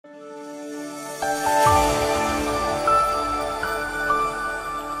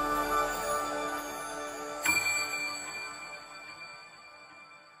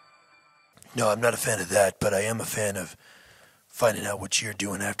No, I'm not a fan of that, but I am a fan of finding out what you're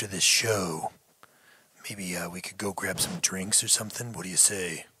doing after this show. Maybe we could go grab some drinks or something. What do you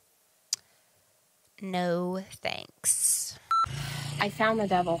say? No, thanks. I found the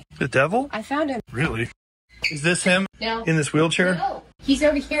devil. The devil? I found him. Really? Is this him? No. In this wheelchair? No. He's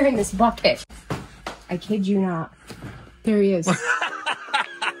over here in this bucket. I kid you not. There he is.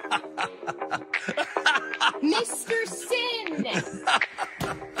 Mr. Sin!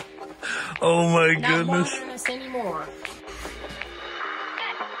 Oh my Not goodness. bothering us anymore.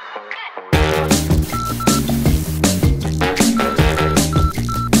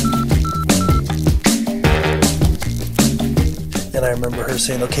 And I remember her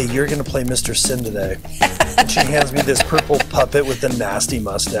saying, okay, you're going to play Mr. Sin today. And she hands me this purple puppet with the nasty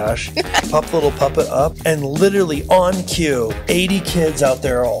mustache. Pop the little puppet up, and literally on cue, 80 kids out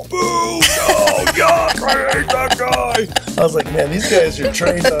there all, boo, no, yuck, I hate that guy. I was like, man, these guys are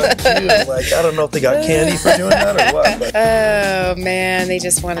trained on cue. Like, I don't know if they got candy for doing that or what. But Oh, man, they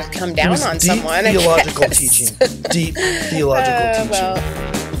just want to come down on deep someone. theological teaching. Deep theological teaching. Well.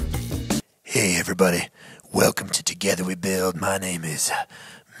 Hey, everybody. Welcome to Together We Build. My name is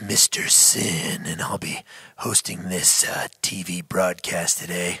Mr. Sin, and I'll be hosting this TV broadcast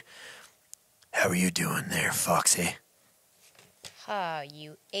today. How are you doing there, Foxy?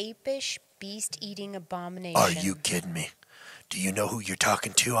 You apish, beast-eating abomination. Are you kidding me? Do you know who you're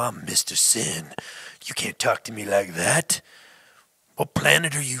talking to? I'm Mr. Sin. You can't talk to me like that. What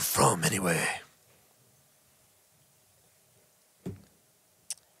planet are you from, anyway?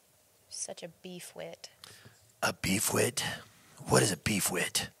 Such a beefwit. A beefwit? What is a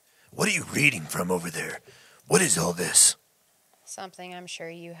beefwit? What are you reading from over there? What is all this? Something I'm sure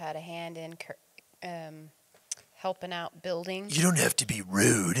you had a hand in helping out building. You don't have to be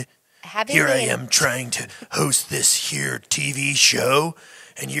rude. Having Here I the- am trying to host this here TV show,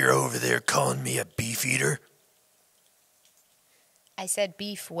 and you're over there calling me a beef eater? I said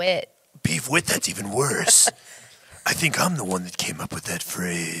beefwit. Beefwit, that's even worse. I think I'm the one that came up with that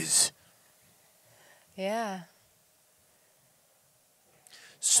phrase. Yeah.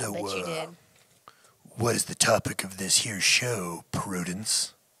 So, I bet you did. what is the topic of this here show,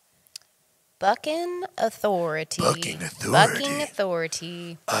 Prudence? Bucking authority. Bucking authority. Bucking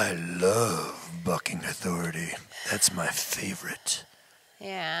authority. I love bucking authority. That's my favorite.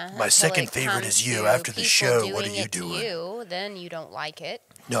 Yeah. My until second it favorite comes is you. to After the people show, what are doing you it to doing? you, then you don't like it.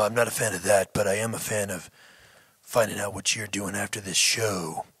 No, I'm not a fan of that, but I am a fan of finding out what you're doing after this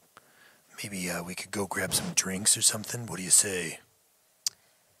show. Maybe we could go grab some drinks or something. What do you say?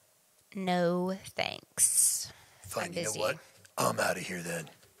 No, thanks. Fine, I'm you know busy. what? I'm out of here then.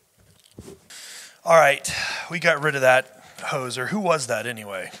 All right, we got rid of that hoser. Who was that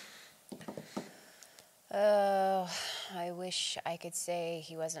anyway? Oh, I wish I could say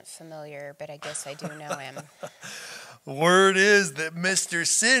he wasn't familiar, but I guess I do know him. Word is that Mr.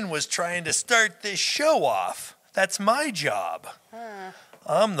 Sin was trying to start this show off. That's my job.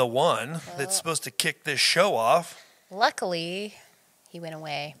 I'm the one that's supposed to kick this show off. Luckily, he went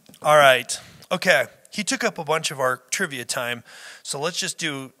away. All right. Okay. He took up a bunch of our trivia time, so let's just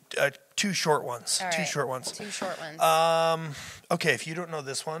do two short ones. All Two right. short ones. Two short ones. Okay, if you don't know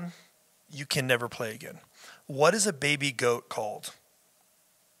this one, you can never play again. What is a baby goat called?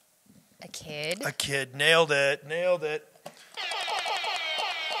 A kid? A kid. Nailed it. Nailed it.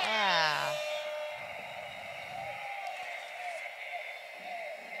 Ah.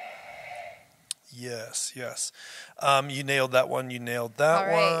 Yes, yes. You nailed that one. You nailed that All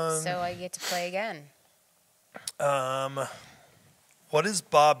right, one. so I get to play again. What is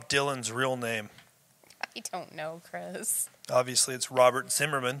Bob Dylan's real name? I don't know, Chris. Obviously, it's Robert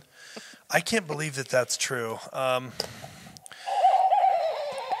Zimmerman. I can't believe that that's true.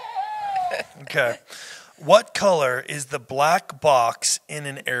 Okay. What color is the black box in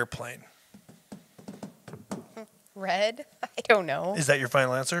an airplane? Red? I don't know. Is that your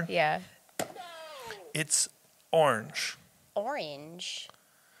final answer? Yeah. It's orange. Orange.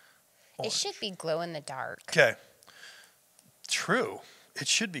 It should be glow in the dark. Okay. True. It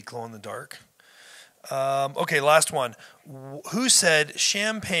should be glow in the dark. Okay, last one. Who said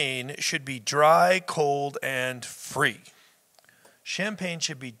champagne should be dry, cold, and free? Champagne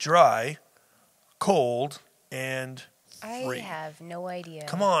should be dry, cold, and free. I have no idea.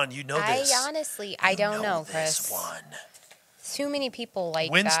 Come on, you know this. I honestly, I don't know, Chris. This one. Too many people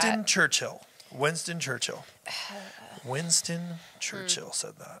like Winston that. Churchill. Winston Churchill. Winston Churchill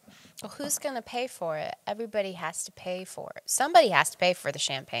said that. Well, who's going to pay for it? Everybody has to pay for it. Somebody has to pay for the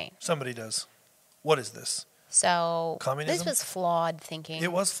champagne. Somebody does. What is this? So Communism? this was flawed thinking.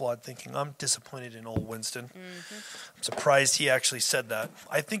 It was flawed thinking. I'm disappointed in old Winston. I'm surprised he actually said that.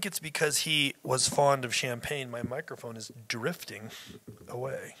 I think it's because he was fond of champagne. My microphone is drifting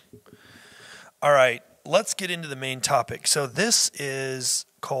away. All right, let's get into the main topic. So this is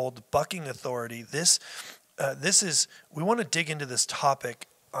called bucking authority. This is, we want to dig into this topic,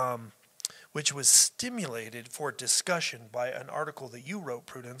 which was stimulated for discussion by an article that you wrote,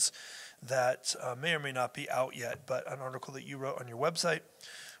 Prudence, that may or may not be out yet, but an article that you wrote on your website,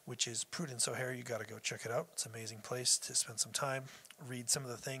 which is Prudence O'Hare. You got to go check it out. It's an amazing place to spend some time, read some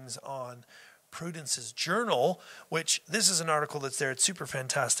of the things on Prudence's journal, which this is an article that's there. It's super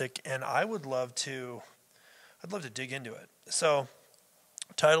fantastic, and I'd love to dig into it. So,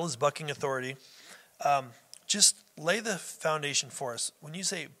 title is Bucking Authority. Just lay the foundation for us. When you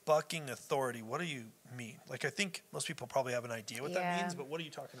say bucking authority, what do you mean? Like, I think most people probably have an idea what that means, but what are you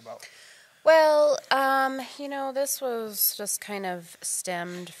talking about? Well, this was just kind of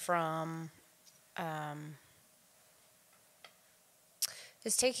stemmed from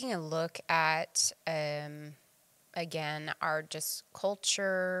just taking a look at, again, our just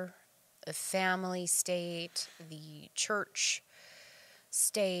culture, the family state, the church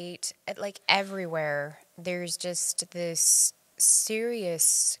state, like everywhere, there's just this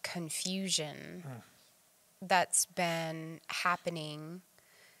serious confusion that's been happening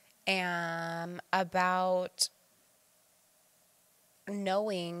about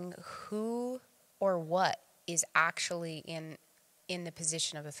knowing who or what is actually in the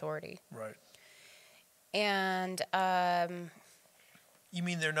position of authority. Right. And you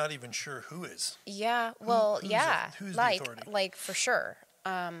mean they're not even sure who is? Yeah. Well, who's like the authority? like for sure.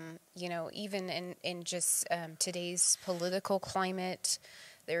 Even in just today's political climate,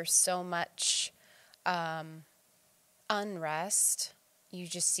 there's so much unrest. You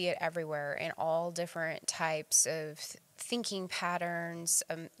just see it everywhere in all different types of thinking patterns.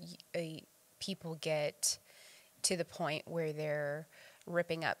 People get to the point where they're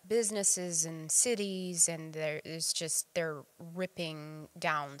ripping up businesses and cities, and they're ripping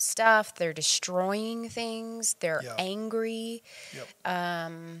down stuff. They're destroying things. They're angry. Yep.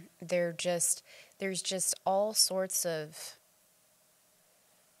 There's just all sorts of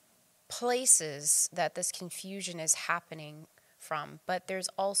places that this confusion is happening from, but there's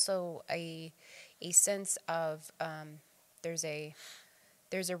also a sense of there's a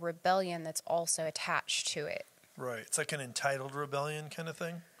rebellion that's also attached to it. Right. It's like an entitled rebellion kind of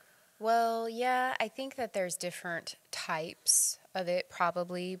thing? Well, yeah, I think that there's different types of it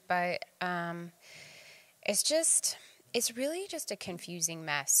probably, but it's really just a confusing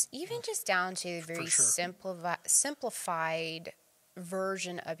mess, even just down to a very simplified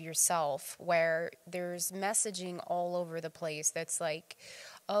version of yourself, where there's messaging all over the place that's like,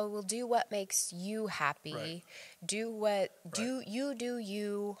 oh, well, do what makes you happy. Right. Do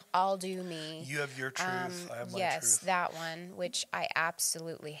you, I'll do me. You have your truth, I have my truth. Yes, that one, which I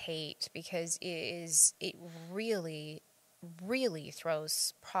absolutely hate, because it really, really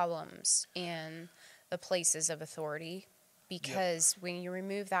throws problems in the places of authority, because when you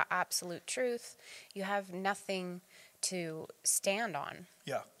remove that absolute truth, you have nothing to stand on.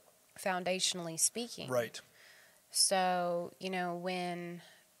 Yeah. Foundationally speaking. Right. So,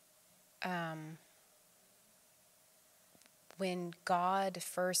 when God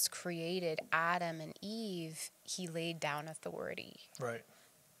first created Adam and Eve, he laid down authority. Right.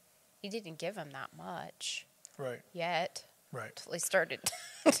 He didn't give them that much. Right. Yet. Right. Until he started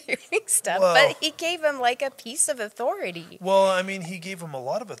doing stuff. Well, but he gave them like a piece of authority. Well, I mean, he gave them a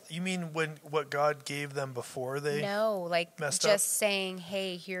lot of it. You mean what God gave them before they messed up? Just saying,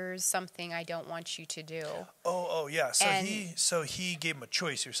 hey, here's something I don't want you to do. Oh, yeah. So he gave them a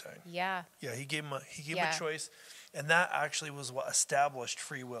choice, you're saying? Yeah. Yeah, he gave them a choice, and that actually was what established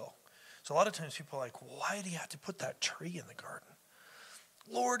free will. So a lot of times people are like, why do you have to put that tree in the garden?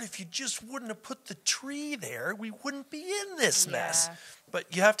 Lord, if you just wouldn't have put the tree there, we wouldn't be in this mess.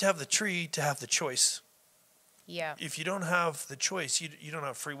 But you have to have the tree to have the choice. Yeah. If you don't have the choice, you don't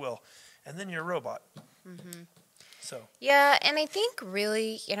have free will. And then you're a robot. Mm-hmm. So. Yeah, and I think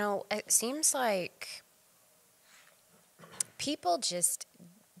really, it seems like people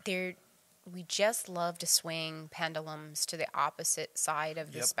we just love to swing pendulums to the opposate side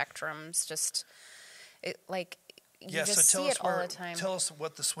of the spectrums. You just see it all the time. Tell us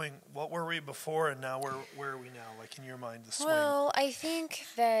what were we before and now where are we now? Like in your mind, the swing. Well, I think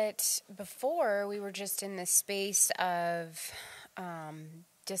that before we were just in this space of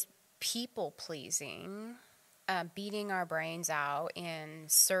just people pleasing, beating our brains out in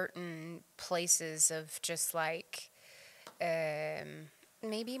certain places of just like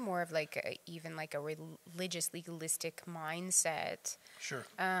maybe more of like even like a religious legalistic mindset. Sure.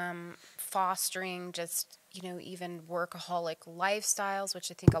 Fostering just, even workaholic lifestyles, which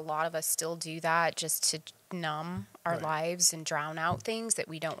I think a lot of us still do that just to numb our Right. lives and drown out things that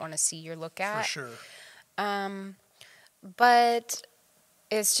we don't want to see or look at. For sure. But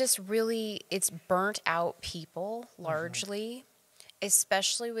it's just really, it's burnt out people largely,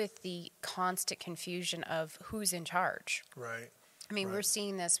 especially with the constant confusion of who's in charge. Right. I mean, Right. we're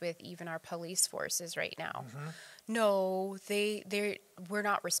seeing this with even our police forces right now. No, we're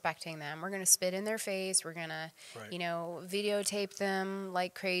not respecting them. We're going to spit in their face. We're going to, Right. videotape them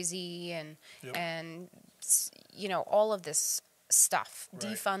like crazy and Yep. and all of this stuff. Right.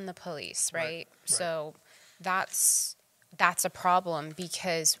 Defund the police, Right. right? Right. So that's a problem,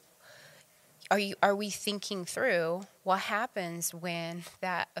 because are we thinking through what happens when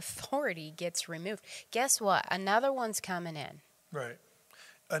that authority gets removed? Guess what? Another one's coming in. Right.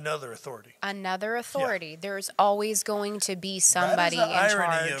 Another authority. Another authority. There's always going to be somebody in that is the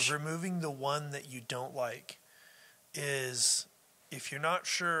charge. irony of removing the one that you don't like, is if you're not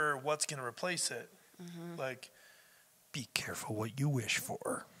sure what's going to replace it, like, be careful what you wish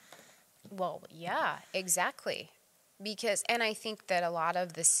for. Well, yeah, exactly. And I think that a lot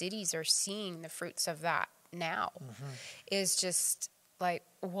of the cities are seeing the fruits of that now. Is just like,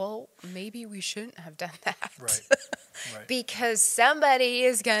 well, maybe we shouldn't have done that. Right. Right. Because somebody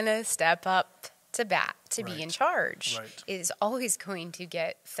is going to step up to bat to be Right. in charge. Right. It is always going to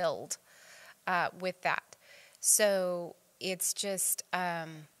get filled with that. So it's just,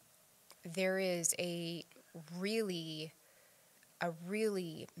 there is a really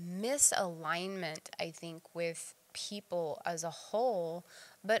misalignment, I think, with people as a whole,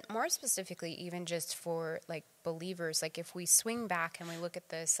 but more specifically even just for like believers. Like if we swing back and we look at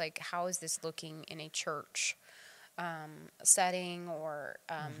this, like how is this looking in a church setting or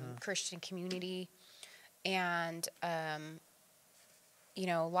Christian community? And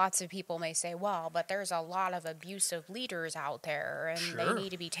lots of people may say, well, but there's a lot of abusive leaders out there and they need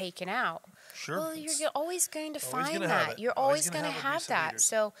to be taken out. Sure. Well, you're always going to always find gonna have that. it. You're Always always gonna going to have have abusive that. leaders.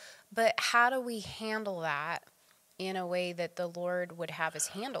 So, but how do we handle that in a way that the Lord would have us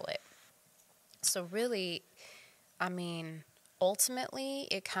handle it? So really, I mean, ultimately,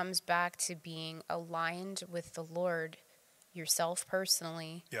 it comes back to being aligned with the Lord, yourself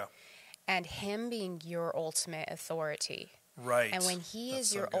personally, Yeah. and Him being your ultimate authority. Right. And when He That's is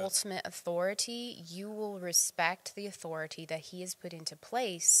so your good. ultimate authority, you will respect the authority that He has put into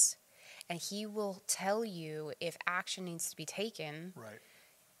place, and He will tell you if action needs to be taken Right.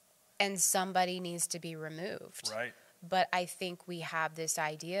 and somebody needs to be removed. Right. But I think we have this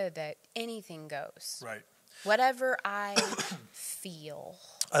idea that anything goes. Right. Whatever I feel.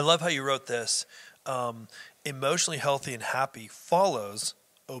 I love how you wrote this. Emotionally healthy and happy follows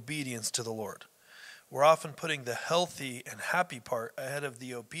obedience to the Lord. We're often putting the healthy and happy part ahead of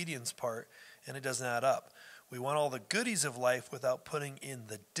the obedience part, and it doesn't add up. We want all the goodies of life without putting in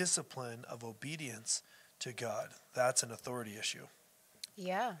the discipline of obedience to God. That's an authority issue.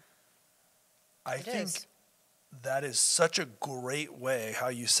 Yeah. I It think is. that is such a great way, how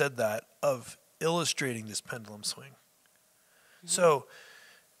you said that, of illustrating this pendulum swing. So,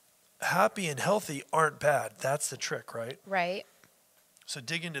 happy and healthy aren't bad. That's the trick, right? Right. So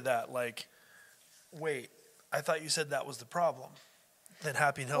dig into that. Like, wait, I thought you said that was the problem. Then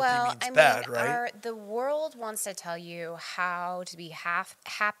happy and healthy means bad, right? The world wants to tell you how to be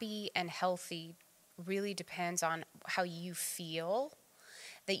happy and healthy really depends on how you feel,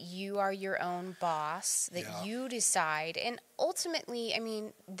 that you are your own boss, that Yeah. you decide. And ultimately, I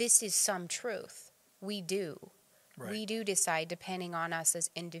mean, this is some truth. We do. Right. We do decide depending on us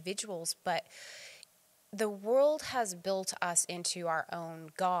as individuals, but the world has built us into our own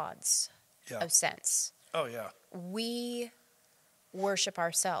gods Yeah. of sense. Oh, yeah. We worship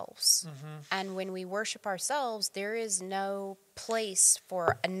ourselves. And when we worship ourselves, there is no place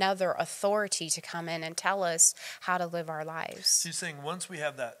for another authority to come in and tell us how to live our lives. So you're saying once we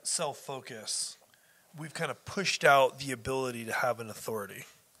have that self-focus, we've kind of pushed out the ability to have an authority.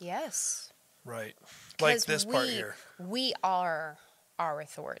 Yes. Right. Like 'Cause this part here. We are our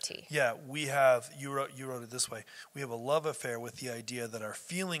authority. Yeah, we have, you wrote it this way, we have a love affair with the idea that our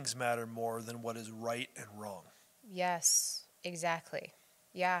feelings matter more than what is right and wrong. Yes, exactly.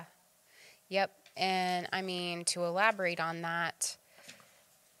 Yeah. Yep. And I mean, to elaborate on that,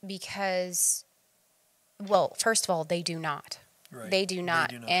 because, well, first of all, they do not. Right. They do not.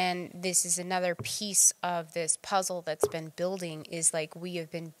 They do not. And this is another piece of this puzzle that's been building, is like we have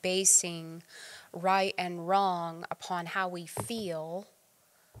been basing right and wrong upon how we feel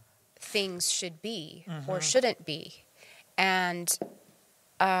things should be or shouldn't be. And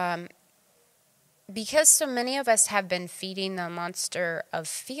because so many of us have been feeding the monster of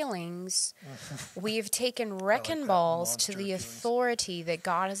feelings, we've taken wrecking balls to the authority that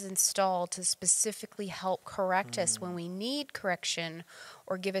God has installed to specifically help correct us when we need correction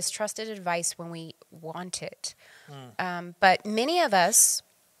or give us trusted advice when we want it. But many of us,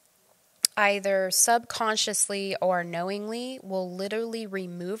 either subconsciously or knowingly, will literally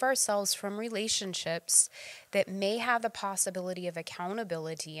remove ourselves from relationships that may have the possibility of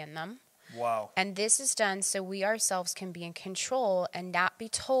accountability in them. Wow. And this is done so we ourselves can be in control and not be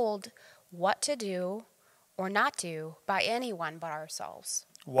told what to do or not do by anyone but ourselves.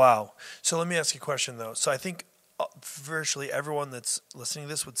 Wow. So let me ask you a question, though. So I think virtually everyone that's listening to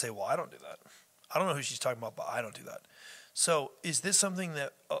this would say, well, I don't do that. I don't know who she's talking about, but I don't do that. So is this something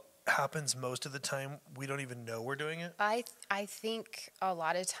that happens most of the time? We don't even know we're doing it? I think a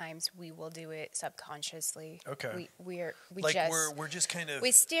lot of times we will do it subconsciously. Okay. We're just kind of...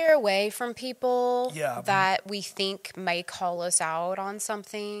 We steer away from people Yeah, that we think may call us out on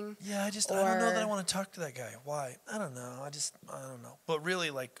something. Yeah, I don't know that I want to talk to that guy. Why? I don't know. I don't know. But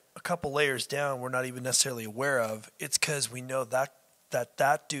really, like a couple layers down, we're not even necessarily aware of. It's because we know that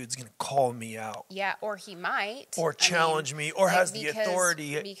dude's going to call me out. Yeah, or he might. Or challenge me, or has the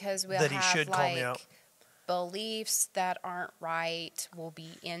authority because we'll that he should have, call me out. Beliefs that aren't right. We'll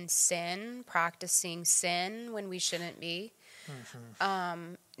be in sin, practicing sin when we shouldn't be.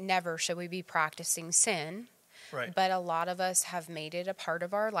 Never should we be practicing sin. Right. But a lot of us have made it a part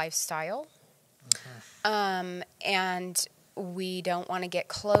of our lifestyle. And we don't want to get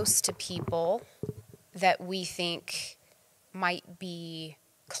close to people that we think might be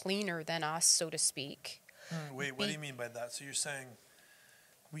cleaner than us, so to speak. Wait, what do you mean by that? So you're saying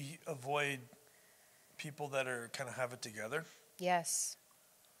we avoid people that are kind of have it together? Yes.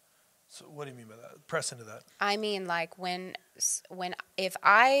 So what do you mean by that? Press into that. I mean, like if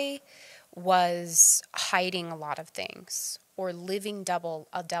I was hiding a lot of things or living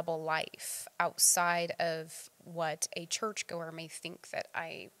a double life outside of what a churchgoer may think that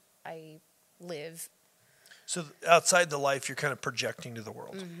I live. So outside the life, you're kind of projecting to the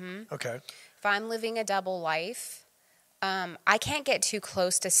world. Okay. If I'm living a double life, I can't get too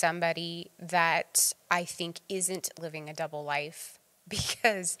close to somebody that I think isn't living a double life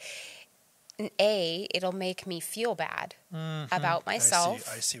because, it'll make me feel bad about myself.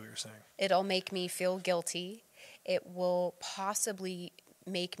 I see what you're saying. It'll make me feel guilty. It will possibly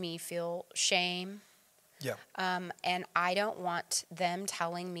make me feel shame. Yeah. And I don't want them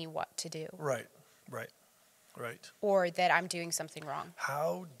telling me what to do. Right. Or that I'm doing something wrong.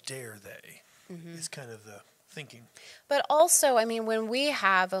 How dare they is kind of the thinking. But also, I mean, when we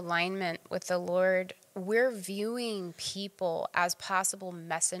have alignment with the Lord, we're viewing people as possible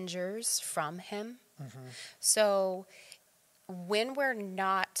messengers from Him. So when we're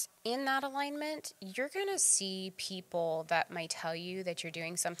not in that alignment, you're going to see people that might tell you that you're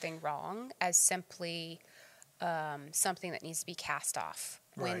doing something wrong as simply something that needs to be cast off.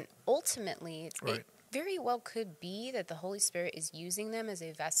 When ultimately, it very well could be that the Holy Spirit is using them as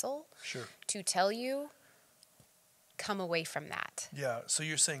a vessel to tell you, come away from that. Yeah, so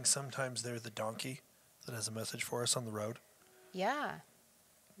you're saying sometimes they're the donkey that has a message for us on the road? Yeah.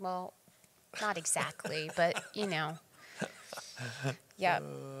 Well, not exactly, but, Yeah.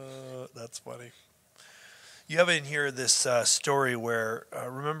 That's funny. You have in here this story where,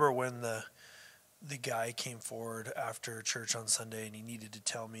 remember when the guy came forward after church on Sunday and he needed to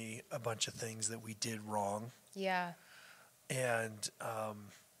tell me a bunch of things that we did wrong? Yeah. And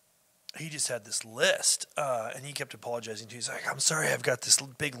he just had this list, and he kept apologizing to. He's like, "I'm sorry, I've got this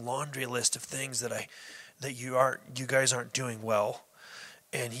big laundry list of things that you guys aren't doing well."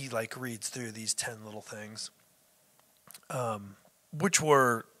 And he like reads through these 10 little things, which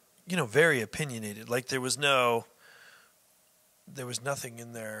were, very opinionated. Like there was nothing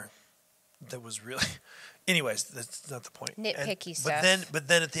in there that was really. Anyways, that's not the point. Nitpicky stuff. But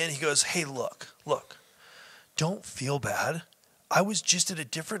then at the end he goes, "Hey, look, don't feel bad. I was just at a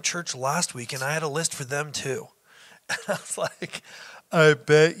different church last week and I had a list for them too." And I was like, I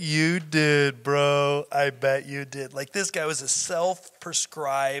bet you did, bro. I bet you did. Like this guy was a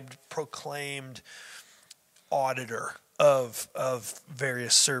self-prescribed, proclaimed auditor of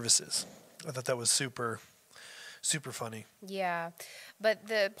various services. I thought that was super, super funny. Yeah. But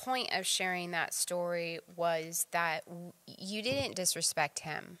the point of sharing that story was that you didn't disrespect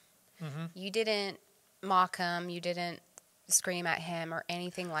him. You didn't mock him. You didn't scream at him or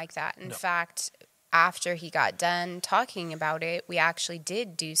anything like that. In fact, after he got done talking about it, we actually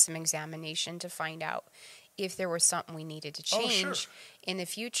did do some examination to find out if there was something we needed to change in the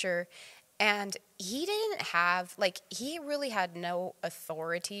future. And he didn't have, like, he really had no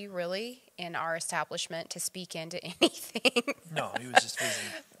authority, really, in our establishment to speak into anything. No, he was just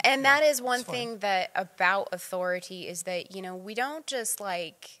visiting. And that is one it's fine. thing that about authority is that, you know, we don't just,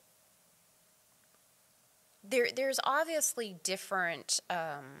 like, there's obviously different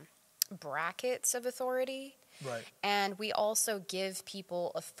brackets of authority. Right. And we also give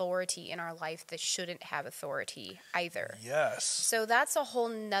people authority in our life that shouldn't have authority either. Yes. So that's a whole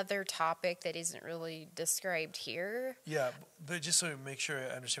nother topic that isn't really described here. Yeah, but just so we make sure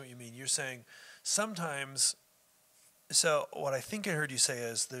I understand what you mean, you're saying sometimes. So what I think I heard you say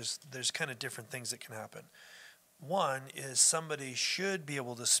is there's kind of different things that can happen. One is somebody should be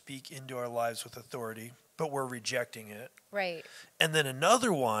able to speak into our lives with authority, but we're rejecting it. Right. And then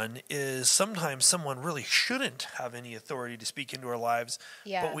another one is sometimes someone really shouldn't have any authority to speak into our lives,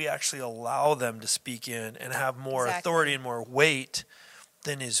 but we actually allow them to speak in and have more authority and more weight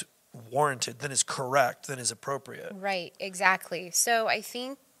than is warranted, than is correct, than is appropriate. Right, exactly. So I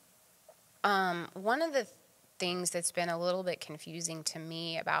think one of the things that's been a little bit confusing to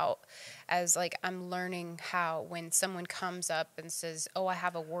me about as like I'm learning how when someone comes up and says, oh, I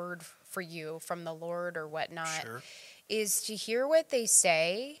have a word for you from the Lord or whatnot, is to hear what they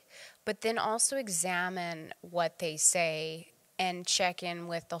say, but then also examine what they say and check in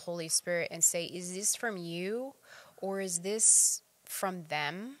with the Holy Spirit and say, is this from you or is this from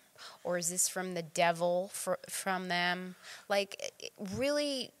them? Or is this from the devil, from them? Like,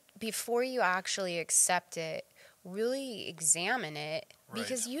 really, before you actually accept it, really examine it,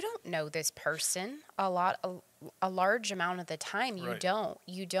 because you don't know this person a large amount of the time.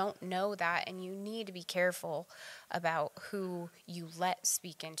 You don't know that, and you need to be careful about who you let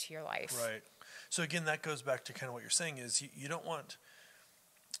speak into your life. Right. So again, that goes back to kind of what you're saying is you don't want.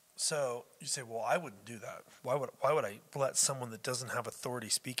 So you say, well, I wouldn't do that. Why would I let someone that doesn't have authority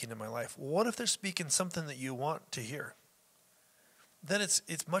speak into my life? Well, what if they're speaking something that you want to hear? Then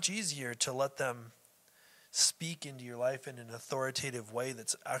it's much easier to let them speak into your life in an authoritative way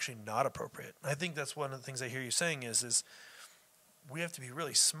that's actually not appropriate. I think that's one of the things I hear you saying is we have to be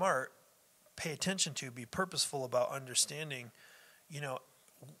really smart, pay attention to, be purposeful about understanding,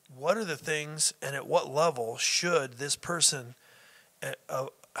 what are the things and at what level should this person,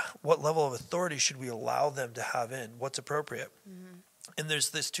 what level of authority should we allow them to have in? What's appropriate? Mm-hmm. And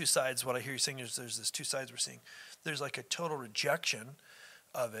there's this two sides. What I hear you saying is there's this two sides we're seeing. There's like a total rejection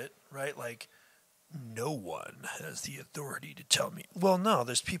of it, right? Like, no one has the authority to tell me. Well, no,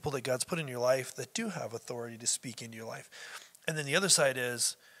 there's people that God's put in your life that do have authority to speak into your life. And then the other side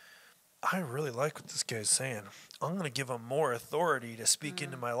is, I really like what this guy's saying. I'm going to give him more authority to speak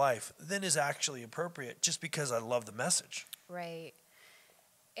into my life than is actually appropriate just because I love the message. Right.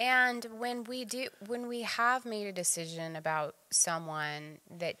 And when we have made a decision about someone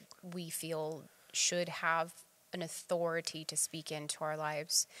that we feel should have an authority to speak into our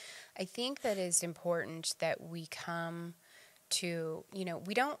lives, I think that it's important that we come to,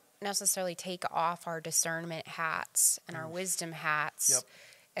 we don't necessarily take off our discernment hats and our wisdom hats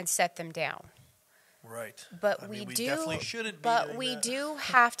and set them down. Right. But we definitely shouldn't be but doing we that. do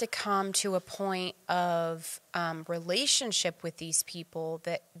have to come to a point of relationship with these people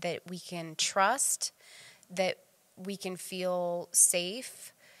that we can trust, that we can feel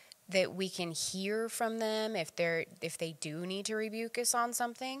safe, that we can hear from them if they do need to rebuke us on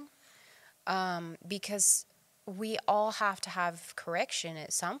something, because we all have to have correction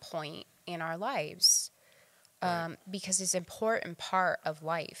at some point in our lives, because it's an important part of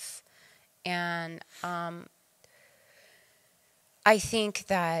life. And I think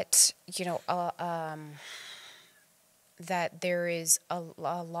that that there is a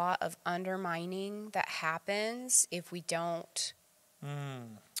lot of undermining that happens if we don't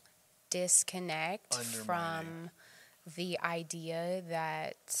disconnect from the idea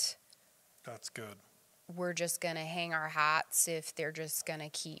that that's good. We're just going to hang our hats if they're just going to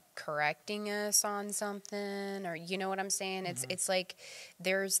keep correcting us on something, or you know what I'm saying? It's like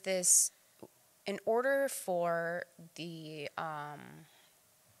there's this, in order for the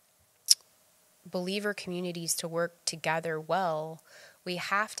believer communities to work together well, we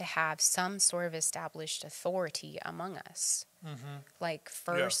have to have some sort of established authority among us. Mm-hmm. Like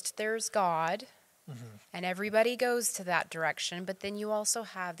first there's God, and everybody goes to that direction, but then you also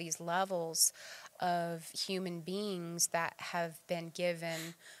have these levels of human beings that have been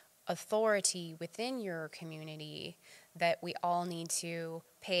given authority within your community that we all need to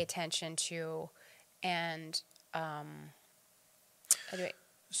pay attention to. And anyway,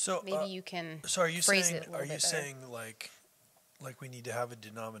 so maybe you can so are you phrase saying, it a little are you bit better. saying like we need to have a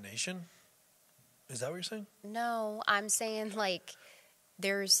denomination? Is that what you're saying? No, I'm saying like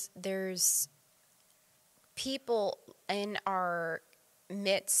there's people in our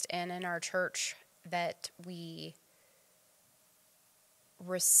midst and in our church that we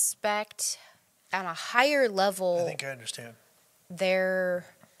respect at a higher level. I think I understand.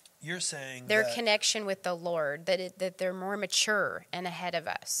 You're saying their connection with the Lord, that they're more mature and ahead of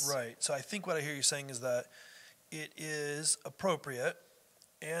us. Right. So I think what I hear you saying is that it is appropriate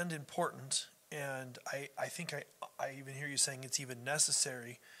and important, and I think I even hear you saying it's even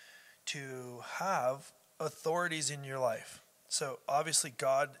necessary to have authorities in your life. So obviously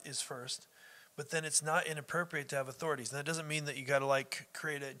God is first, but then it's not inappropriate to have authorities. And that doesn't mean that you got to like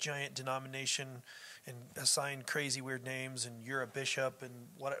create a giant denomination and assign crazy weird names and you're a bishop and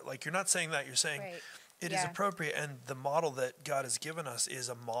what, like you're not saying that. You're saying it is appropriate, and the model that God has given us is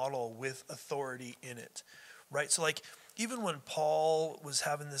a model with authority in it, right? So like even when Paul was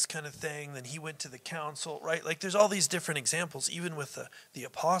having this kind of thing, then he went to the council, right? Like there's all these different examples, even with the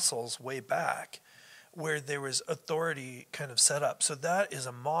apostles way back, where there was authority kind of set up. So that is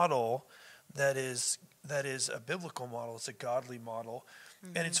a model that is a biblical model. It's a godly model,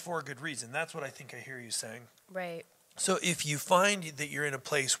 and it's for a good reason. That's what I think I hear you saying. Right. So if you find that you're in a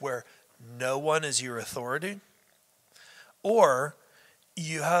place where no one is your authority, or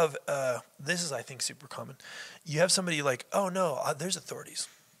you have, this is, I think, super common. You have somebody like, oh no, there's authorities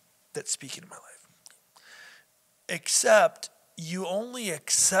that speak into my life. Except you only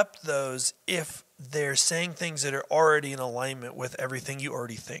accept those if they're saying things that are already in alignment with everything you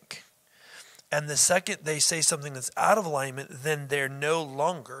already think. And the second they say something that's out of alignment, then they're no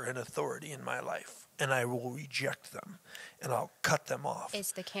longer an authority in my life. And I will reject them. And I'll cut them off.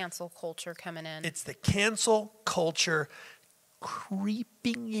 It's the cancel culture coming in. It's the cancel culture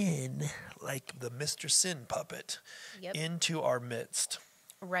creeping in like the Mr. Sin puppet into our midst.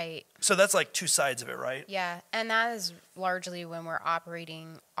 Right. So that's like two sides of it, right? Yeah. And that is largely when we're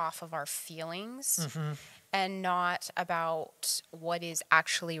operating off of our feelings and not about what is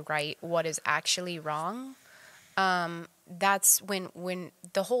actually right, what is actually wrong. That's when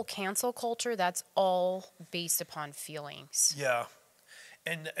the whole cancel culture, that's all based upon feelings. Yeah.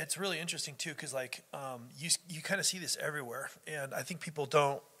 And it's really interesting too, because like you kind of see this everywhere, and I think people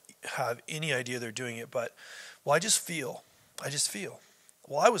don't have any idea they're doing it. But I just feel.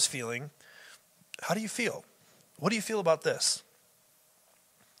 Well, I was feeling. How do you feel? What do you feel about this?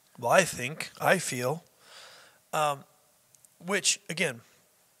 Well, I feel. Which again,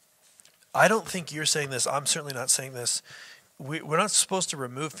 I don't think you're saying this. I'm certainly not saying this. We're not supposed to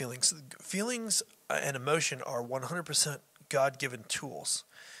remove feelings. Feelings and emotion are 100% God-given tools.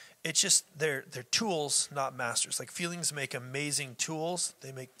 It's just they're tools, not masters. Like feelings make amazing tools,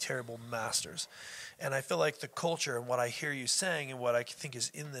 they make terrible masters. And I feel like the culture and what I hear you saying and what I think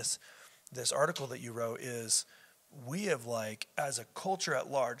is in this article that you wrote is we have like as a culture at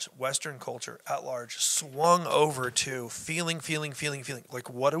large, Western culture at large, swung over to feeling. Like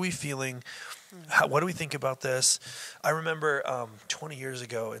what are we feeling? What do we think about this? I remember 20 years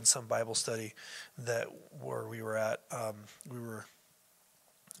ago in some Bible study where we were at,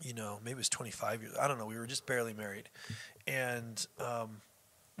 maybe it was 25 years. I don't know. We were just barely married. And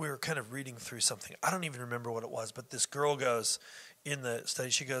we were kind of reading through something. I don't even remember what it was, but this girl goes in the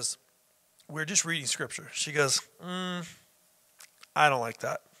study, she goes, we're just reading scripture. She goes, I don't like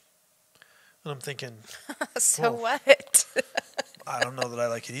that. And I'm thinking, so what? I don't know that I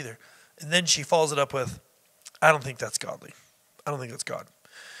like it either. And then she follows it up with, I don't think that's godly. I don't think that's God.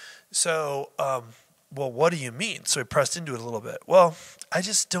 So, well, what do you mean? So I pressed into it a little bit. Well, I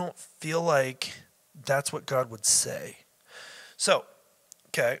just don't feel like that's what God would say. So,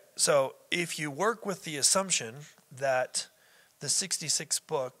 okay, so if you work with the assumption that the 66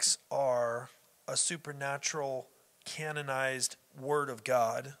 books are a supernatural, canonized word of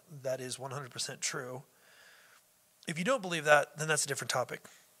God that is 100% true, if you don't believe that, then that's a different topic.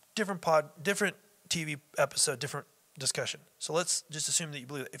 Different TV episode, different discussion. So let's just assume that you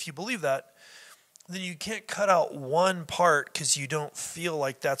believe it. If you believe that, then you can't cut out one part because you don't feel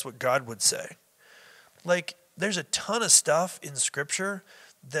like that's what God would say. Like, there's a ton of stuff in Scripture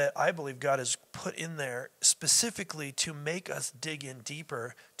that I believe God has put in there specifically to make us dig in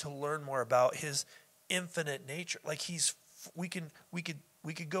deeper to learn more about His infinite nature. Like we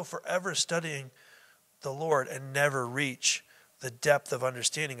could go forever studying the Lord and never reach the depth of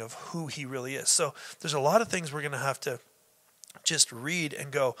understanding of who He really is. So there's a lot of things we're going to have to just read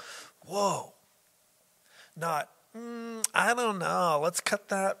and go, whoa. Not, I don't know. Let's cut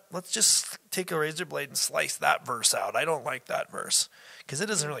that. Let's just take a razor blade and slice that verse out. I don't like that verse because it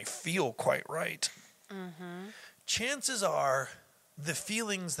doesn't really feel quite right. Mm-hmm. Chances are the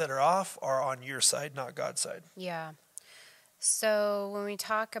feelings that are off are on your side, not God's side. Yeah. So when we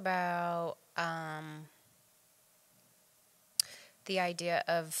talk about the idea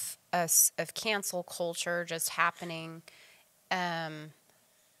of cancel culture just happening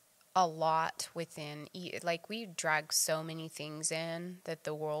a lot within, like, we drag so many things in that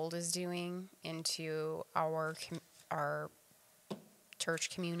the world is doing into our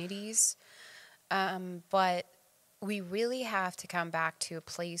church communities, but we really have to come back to a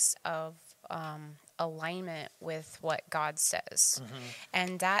place of alignment with what God says,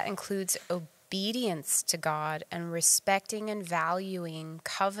 and that includes obedience to God and respecting and valuing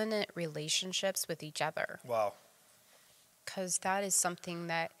covenant relationships with each other. Wow. Because that is something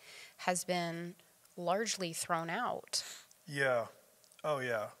that has been largely thrown out. Yeah. Oh,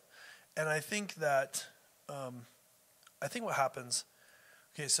 yeah. And I think that, I think what happens,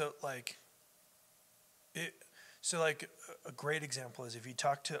 okay, so like, a great example is if you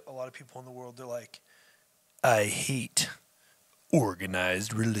talk to a lot of people in the world, they're like, I hate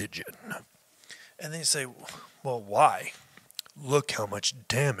organized religion. And they say, well, why? Look how much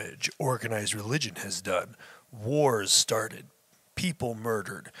damage organized religion has done. Wars started. People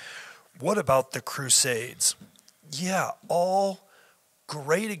murdered. What about the Crusades? Yeah, all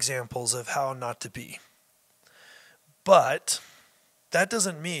great examples of how not to be. But that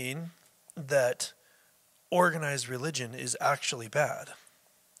doesn't mean that organized religion is actually bad.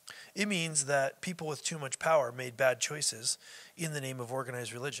 It means that people with too much power made bad choices in the name of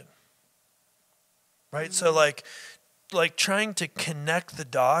organized religion. Right? Mm-hmm. So like trying to connect the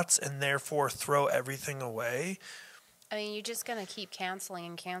dots and therefore throw everything away. I mean, you're just going to keep canceling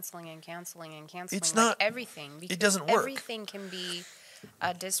and canceling and canceling and canceling. It's not everything. It doesn't work. Everything can be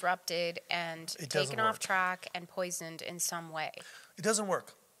disrupted and taken off track and poisoned in some way. It doesn't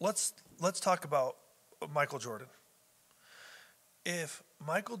work. Let's talk about Michael Jordan. If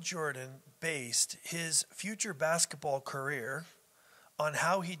Michael Jordan based his future basketball career on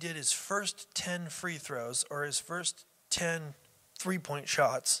how he did his first 10 free throws or his first 10 three-point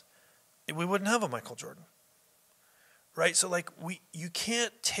shots, we wouldn't have a Michael Jordan. Right? So you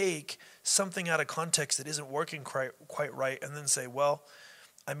can't take something out of context that isn't working quite right and then say, well,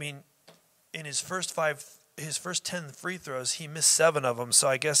 I mean, in his first 10 free throws, he missed 7 of them, so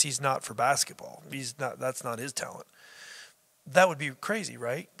I guess he's not for basketball. That's not his talent. That would be crazy,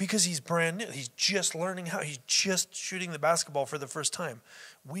 right? Because he's brand new. He's just learning he's just shooting the basketball for the first time.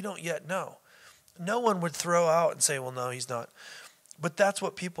 We don't yet know. No one would throw out and say, well, no, he's not. But that's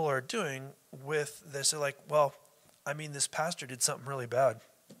what people are doing with this. They're like, well, I mean, this pastor did something really bad.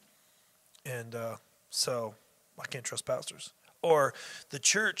 And so I can't trust pastors. Or the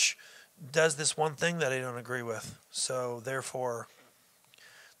church does this one thing that I don't agree with. So therefore,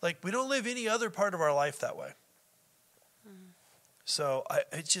 we don't live any other part of our life that way. So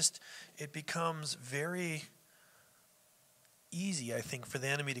it becomes very easy, I think, for the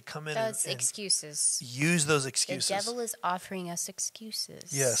enemy to come in and excuses. Use those excuses. The devil is offering us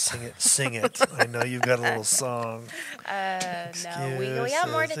excuses. Yes, sing it. I know you've got a little song. No, we have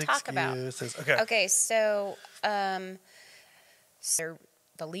more to talk about. Okay, so the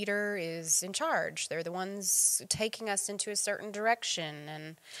leader is in charge. They're the ones taking us into a certain direction.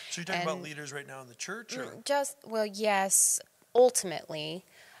 And so you're talking about leaders right now in the church? Or? Yes, ultimately.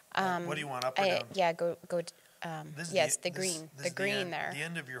 What do you want, up or down? Yeah, go. The green. The green there. The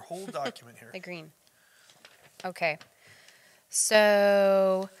end of your whole document here. The green. Okay.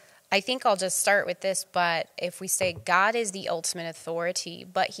 So I think I'll just start with this, but if we say God is the ultimate authority,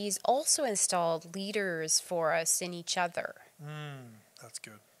 but he's also installed leaders for us in each other. That's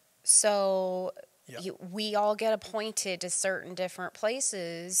good. So we all get appointed to certain different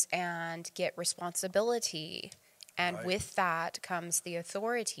places and get responsibility. And with that comes the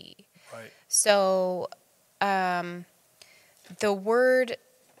authority. Right. So the word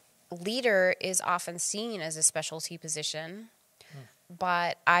leader is often seen as a specialty position,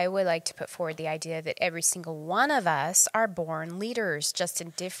 but I would like to put forward the idea that every single one of us are born leaders, just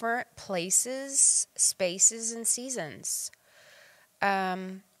in different places, spaces, and seasons.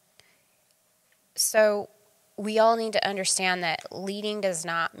 So we all need to understand that leading does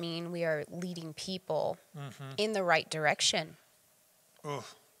not mean we are leading people in the right direction. Oh,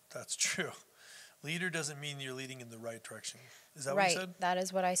 that's true. Leader doesn't mean you're leading in the right direction. Is that what you said? Right, that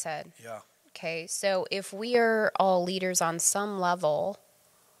is what I said. Yeah. Okay, so if we are all leaders on some level,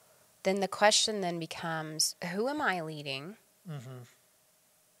 then the question then becomes, who am I leading?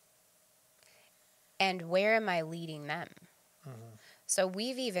 And where am I leading them? So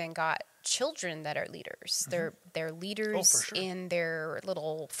we've even got children that are leaders. They're leaders in their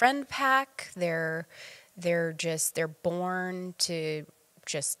little friend pack. They're born to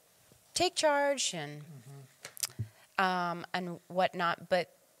just take charge, and and whatnot. But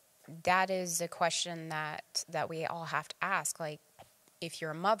that is a question that we all have to ask. Like, if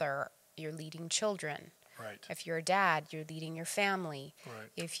you're a mother, you're leading children. Right. If you're a dad, you're leading your family. Right.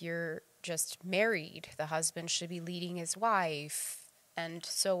 If you're just married, the husband should be leading his wife, and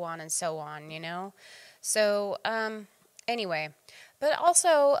so on and so on, you know? So, anyway, but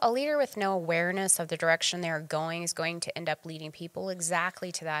also a leader with no awareness of the direction they're going is going to end up leading people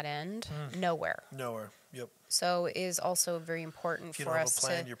exactly to that end, nowhere. Nowhere. Yep. So it is also very important If you for don't us have a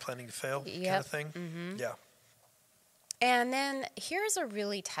plan, to... you're planning to fail kind Yep. of thing. Mm-hmm. Yeah. And then here's a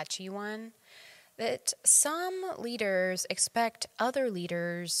really touchy one, that some leaders expect other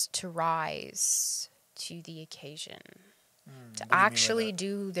leaders to rise to the occasion, to actually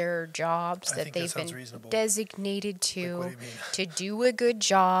do their jobs I that think that they've sounds been reasonable. designated Like, what do to, you mean? to do a good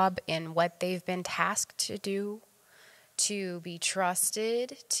job in what they've been tasked to do, to be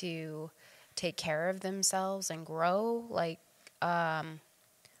trusted, to take care of themselves and grow. Like,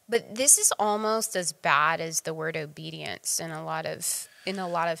 but this is almost as bad as the word obedience in a lot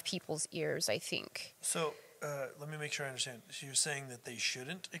of people's ears, I think. So let me make sure I understand. So you're saying that they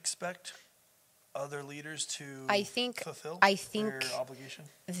shouldn't expect other leaders to fulfill their obligation,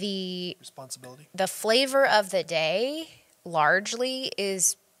 responsibility? The flavor of the day largely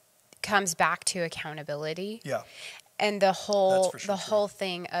comes back to accountability. Yeah. And the whole That's for sure whole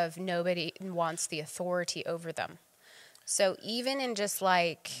thing of nobody wants the authority over them. So even in just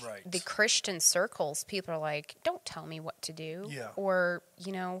like the Christian circles, people are like, "Don't tell me what to do," or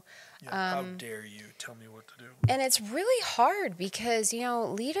how dare you tell me what to do? And it's really hard because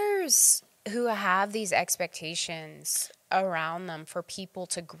leaders who have these expectations around them for people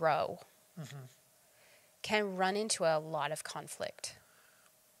to grow can run into a lot of conflict.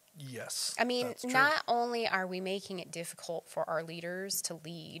 Yes. I mean, not only are we making it difficult for our leaders to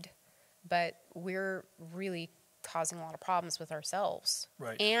lead, but we're really causing a lot of problems with ourselves.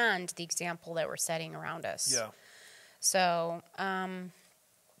 Right. And the example that we're setting around us. Yeah. So,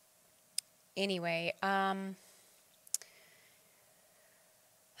 anyway,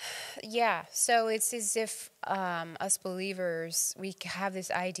 yeah, so it's as if us believers, we have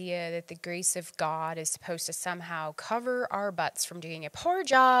this idea that the grace of God is supposed to somehow cover our butts from doing a poor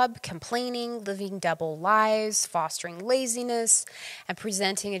job, complaining, living double lives, fostering laziness, and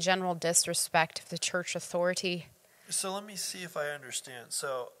presenting a general disrespect of the church authority. So let me see if I understand.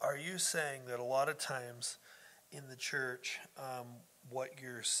 So are you saying that a lot of times in the church, what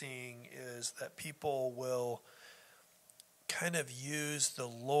you're seeing is that people will kind of use the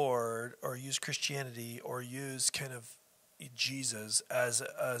Lord or use Christianity or use kind of Jesus as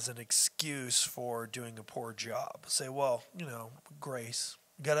an excuse for doing a poor job? Say, well, grace.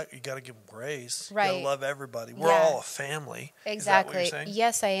 You gotta give them grace. Right. You gotta love everybody. We're all a family. Exactly. Is that what you're saying?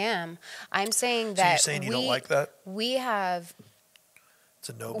 Yes, I am. I'm saying that. So you're saying you don't like that? We have. It's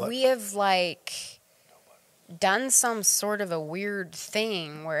a no. We have done some sort of a weird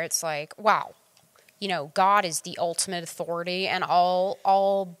thing where it's like, wow, God is the ultimate authority, and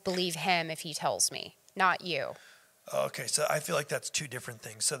I'll believe him if he tells me, not you. Okay, so I feel like that's two different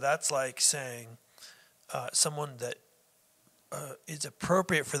things. So that's like saying someone that it's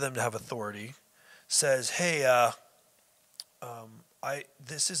appropriate for them to have authority says, "Hey,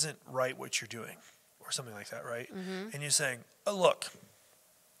 this isn't right what you're doing," or something like that, right? Mm-hmm. And you're saying, "Oh, look,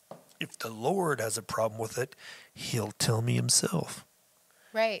 if the Lord has a problem with it, He'll tell me Himself."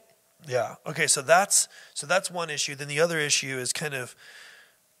 Right. Yeah. Okay. So that's one issue. Then the other issue is kind of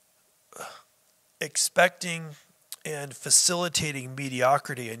expecting and facilitating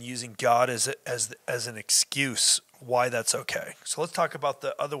mediocrity and using God as an excuse why that's okay. So let's talk about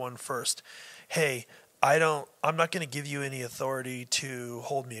the other one first. Hey, I'm not going to give you any authority to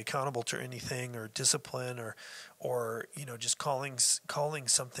hold me accountable to anything or discipline or just calling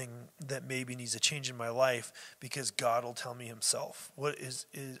something that maybe needs a change in my life because God will tell me Himself. What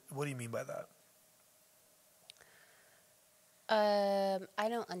do you mean by that? I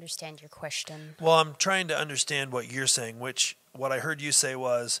don't understand your question. Well, I'm trying to understand what you're saying, what I heard you say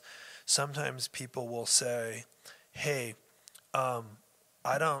was sometimes people will say, hey, I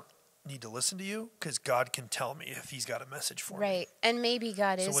don't need to listen to you because God can tell me if He's got a message for me. Right. And maybe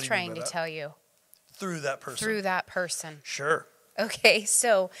God is trying to tell you. Through that person. Through that person. Sure. Okay,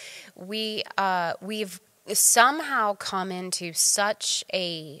 so we've somehow come into such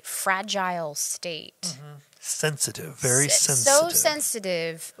a fragile state. Mm-hmm. Sensitive, very sensitive. So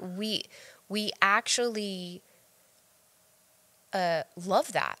sensitive. We actually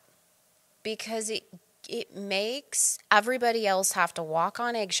love that because it makes everybody else have to walk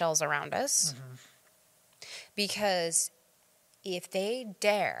on eggshells around us. Mm-hmm. Because if they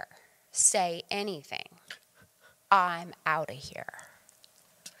dare say anything I'm out of here.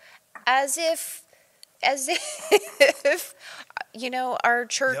 As if, our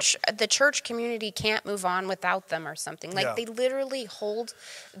church, the church community can't move on without them or something. Like, they literally hold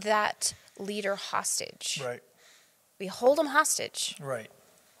that leader hostage. Right. We hold them hostage. Right.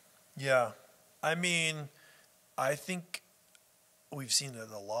 Yeah. I mean, I think we've seen it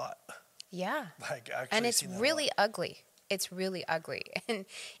a lot. Yeah. Like, actually, and it's really ugly. It's really ugly. And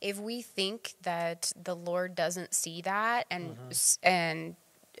if we think that the Lord doesn't see that, I'll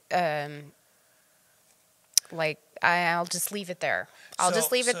just leave it there. I'll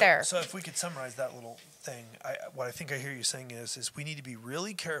just leave it there. So if we could summarize that little thing, what I think I hear you saying is we need to be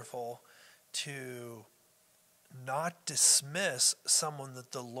really careful to not dismiss someone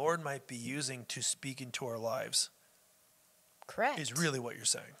that the Lord might be using to speak into our lives. Correct. Is really what you're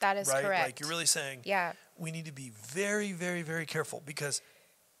saying. That is right? correct. Like, you're really saying, we need to be very, very, very careful, because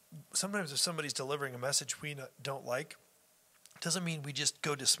sometimes if somebody's delivering a message we don't like, it doesn't mean we just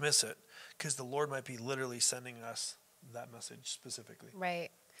go dismiss it, because the Lord might be literally sending us that message specifically.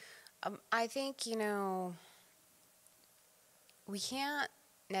 Right. I think, we can't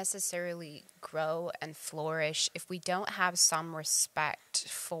necessarily grow and flourish if we don't have some respect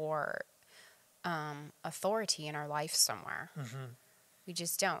for authority in our life somewhere. Mm-hmm. We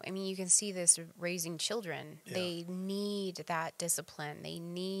just don't. I mean, you can see this raising children. Yeah. They need that discipline. They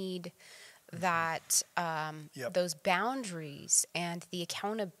need that those boundaries and the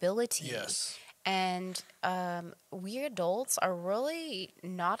accountability. Yes. And we adults are really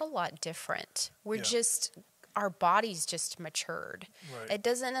not a lot different. We're just, our bodies just matured. Right. It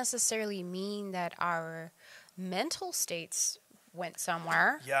doesn't necessarily mean that our mental states went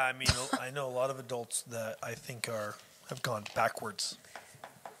somewhere. Yeah, I mean, I know a lot of adults that I think have gone backwards.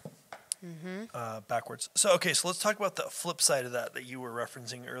 Mm-hmm. Backwards. So let's talk about the flip side of that you were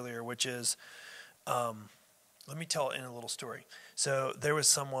referencing earlier, which is, let me tell in a little story. So there was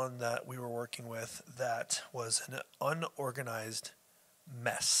someone that we were working with that was an unorganized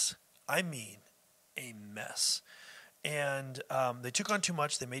mess. I mean, a mess. And they took on too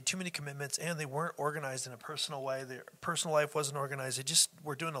much. They made too many commitments, and they weren't organized in a personal way. Their personal life wasn't organized. They just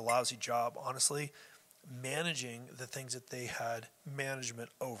were doing a lousy job, honestly, managing the things that they had management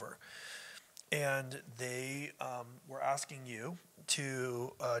over. And they were asking you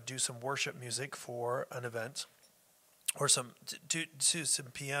to do some worship music for an event, or some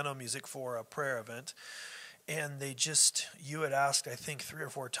piano music for a prayer event. And you had asked, I think, 3 or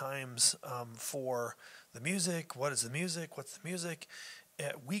 4 times for the music. What is the music? What's the music?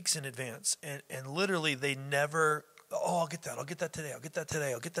 Weeks in advance. And literally they never, I'll get that today. I'll get that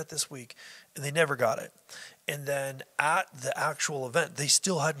today. I'll get that this week. And they never got it. And then at the actual event, they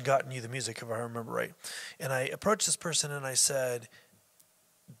still hadn't gotten you the music, if I remember right. And I approached this person and I said,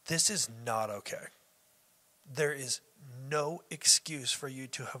 this is not okay. There is no excuse for you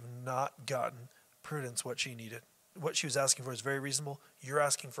to have not gotten Prudence what she needed. What she was asking for is very reasonable. You're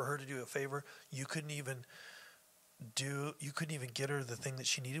asking for her to do a favor. You couldn't even get her the thing that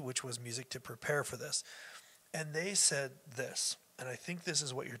she needed, which was music to prepare for this. And they said this, and I think this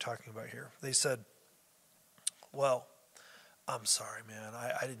is what you're talking about here. They said, well, I'm sorry, man.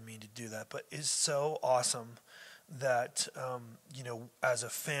 I didn't mean to do that, but it's so awesome that, as a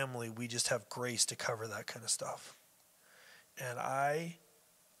family, we just have grace to cover that kind of stuff. And I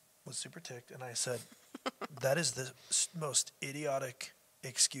was super ticked, and I said, that is the most idiotic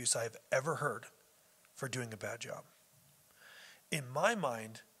excuse I've ever heard for doing a bad job. In my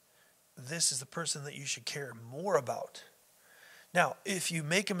mind, this is the person that you should care more about. Now, if you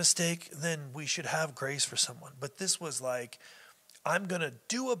make a mistake, then we should have grace for someone. But this was like, I'm going to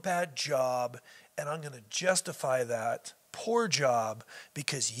do a bad job, and I'm going to justify that poor job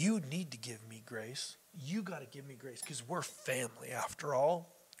because you need to give me grace. You got to give me grace because we're family after all.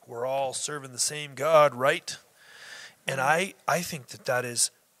 We're all serving the same God, right? And I think that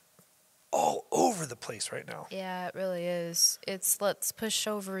is all over the place right now. Yeah, it really is. It's let's push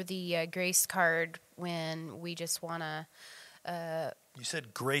over the grace card when we just want to... you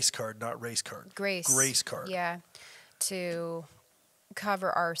said grace card, not race card. Grace card. Yeah, to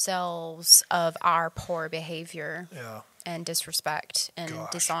cover ourselves of our poor behavior. Yeah. And disrespect and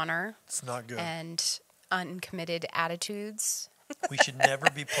dishonor. It's not good. And uncommitted attitudes. We should never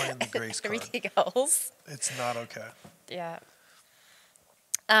be playing the grace card. Everything else. It's not okay. Yeah.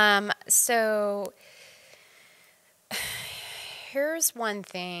 So here's one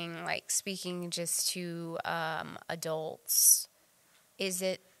thing, like speaking just to adults, is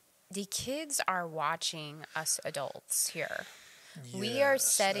that the kids are watching us adults here. Yes, we are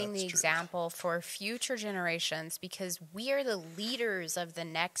setting the example for future generations because we are the leaders of the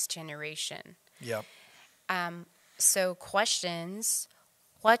next generation. Yep. so questions,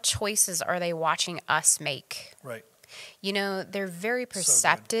 what choices are they watching us make? Right. You know, they're very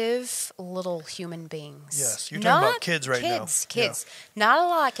perceptive little human beings. Yes, you're talking about kids right now. Kids. Not a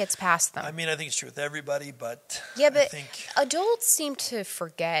lot gets past them. I mean, I think it's true with everybody, but yeah, but I think adults seem to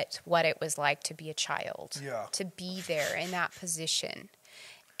forget what it was like to be a child. Yeah. To be there in that position.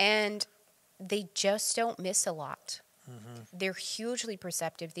 And they just don't miss a lot. Mm-hmm. They're hugely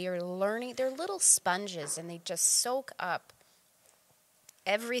perceptive. They are learning. They're little sponges, and they just soak up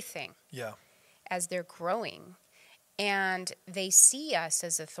everything as they're growing. And they see us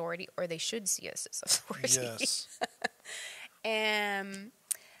as authority, or they should see us as authority. Yes. And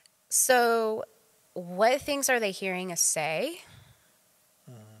so what things are they hearing us say?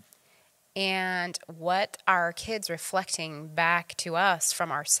 Mm-hmm. And what are kids reflecting back to us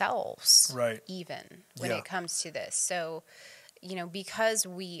from ourselves? Right. Even when it comes to this. So, you know, because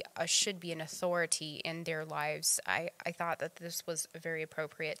we should be an authority in their lives, I thought that this was very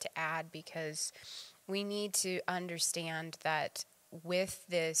appropriate to add, because we need to understand that with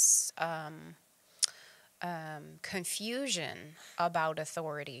this confusion about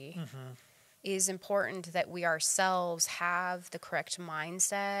authority, it is important that we ourselves have the correct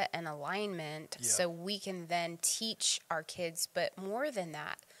mindset and alignment so we can then teach our kids, but more than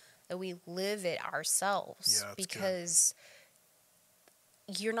that we live it ourselves, because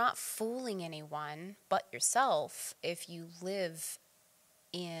you're not fooling anyone but yourself if you live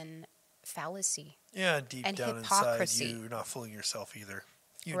in fallacy. Yeah, deep and down hypocrisy. inside, you're not fooling yourself either.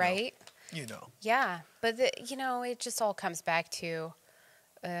 You right? know. You know. Yeah, but you know, it just all comes back to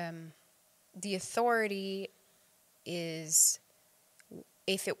the authority is,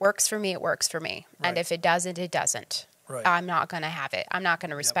 if it works for me, it works for me, and if it doesn't, it doesn't. Right. I'm not going to have it. I'm not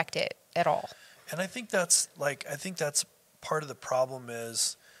going to respect it at all. And I think that's part of the problem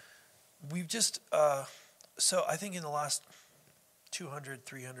is we've just so I think in the last 200,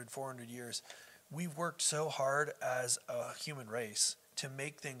 300, 400 years, we've worked so hard as a human race to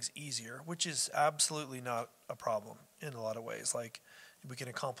make things easier, which is absolutely not a problem in a lot of ways. Like, we can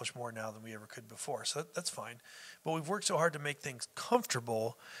accomplish more now than we ever could before, so that's fine. But we've worked so hard to make things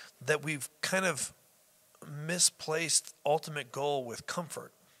comfortable that we've kind of misplaced ultimate goal with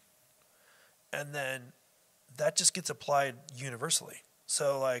comfort. And then that just gets applied universely.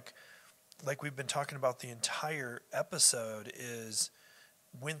 So like we've been talking about the entire episode is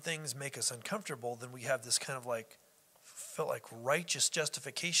when things make us uncomfortable, then we have this kind of felt like righteous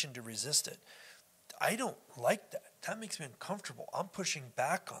justification to resist it. I don't like that. That makes me uncomfortable. I'm pushing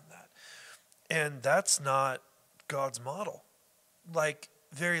back on that. And that's not God's model. Like,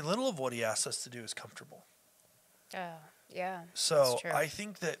 very little of what he asks us to do is comfortable. Yeah. So I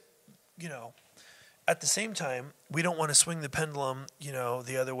think that, at the same time, we don't want to swing the pendulum,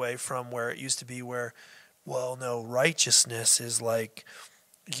 the other way from where it used to be where, well, no, righteousness is like,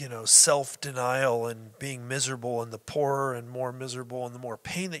 self-denial and being miserable, and the poorer and more miserable and the more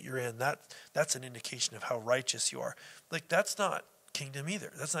pain that you're in, that's an indication of how righteous you are. Like, that's not kingdom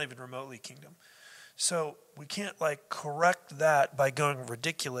either. That's not even remotely kingdom. So we can't correct that by going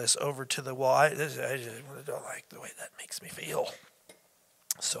ridiculous over to the, I just don't like the way that makes me feel,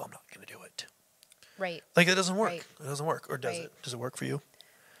 so I'm not going to do it. Right. Like, it doesn't work. Right. It doesn't work. Or does Right. it? Does it work for you?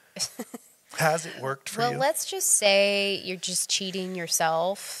 Has it worked for you? Well, let's just say you're just cheating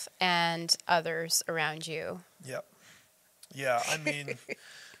yourself and others around you. Yep. Yeah, I mean,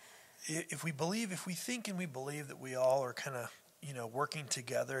 if we think and we believe that we all are kind of, working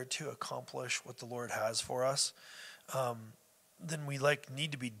together to accomplish what the Lord has for us, then we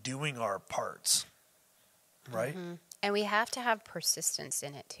need to be doing our parts, right? Mm-hmm. And we have to have persistence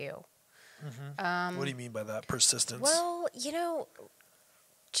in it too. Mm-hmm. What do you mean by that, persistence? Well,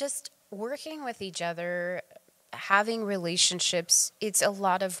 just working with each other, having relationships, it's a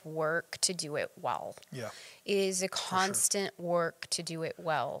lot of work to do it well. Yeah. It is a constant work to do it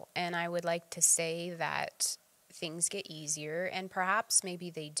well. And I would like to say that things get easier, and perhaps maybe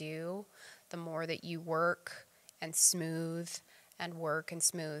they do the more that you work and smooth and work and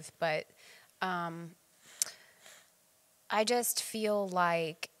smooth. But I just feel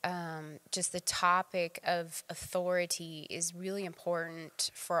like just the topic of authority is really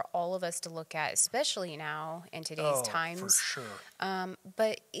important for all of us to look at, especially now in today's times. For sure.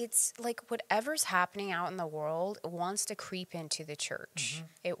 But it's like whatever's happening out in the world wants to creep into the church. Mm-hmm.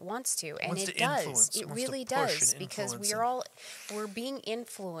 It wants to, and it does. It really does, because we're being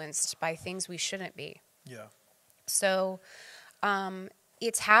influenced by things we shouldn't be. Yeah. So,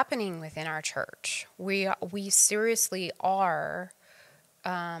 it's happening within our church. We seriously are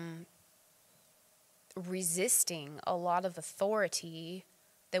resisting a lot of authority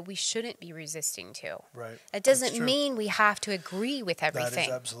that we shouldn't be resisting to. Right. It doesn't mean we have to agree with everything.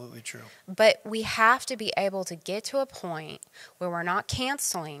 That is absolutely true. But we have to be able to get to a point where we're not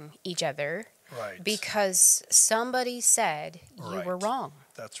canceling each other Right. because somebody said you were wrong.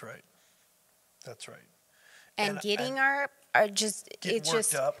 That's right. That's right. And getting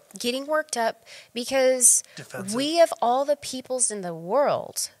getting worked up because defensive. we of all the peoples in the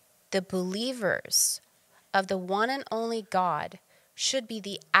world, the believers of the one and only God, should be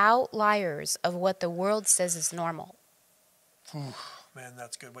the outliers of what the world says is normal. Man,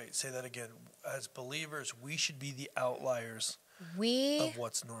 that's good. Wait, say that again. As believers, we should be the outliers of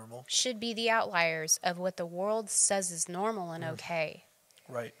what's normal. Should be the outliers of what the world says is normal and okay.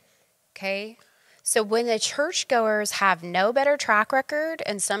 Right. Okay? So when the churchgoers have no better track record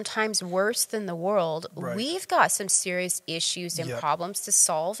and sometimes worse than the world, we've got some serious issues and problems to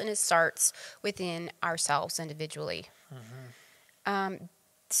solve, and it starts within ourselves individually.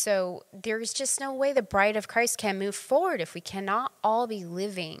 So there's just no way the bride of Christ can move forward if we cannot all be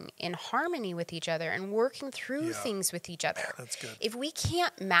living in harmony with each other and working through things with each other. That's good. If we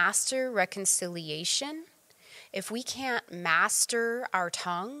can't master reconciliation, if we can't master our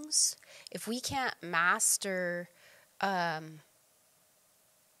tongues, if we can't master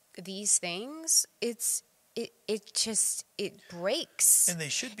these things, it breaks. And they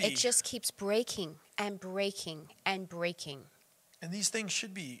should be. It just keeps breaking and breaking and breaking. And these things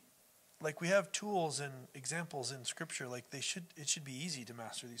should be, like, we have tools and examples in Scripture. Like, it should be easy to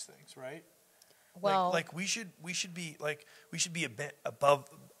master these things, right? Well, we should be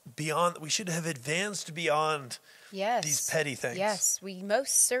beyond. We should have advanced beyond these petty things. Yes, we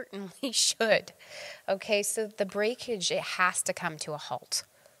most certainly should. Okay, so the breakage, it has to come to a halt.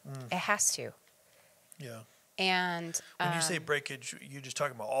 It has to. Yeah. And when you say breakage, you're just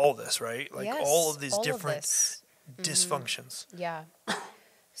talking about all this, right? Like all of these different dysfunctions. Yeah.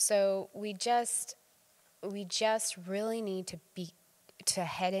 So we just really need to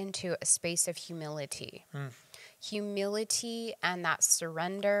head into a space of humility. Humility and that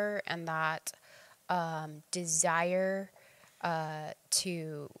surrender and that desire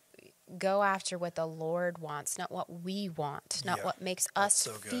to go after what the Lord wants, not what we want, not what makes us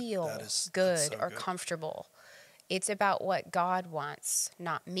feel good or comfortable. It's about what God wants,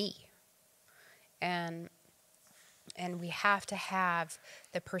 not me. And we have to have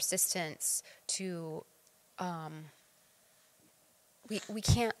the persistence to, we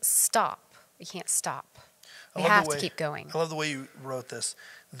can't stop. We can't stop. We have to keep going. I love the way you wrote this.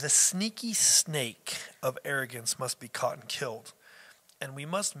 The sneaky snake of arrogance must be caught and killed. And we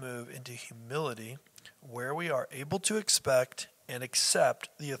must move into humility where we are able to expect and accept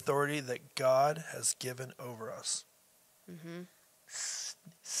the authority that God has given over us.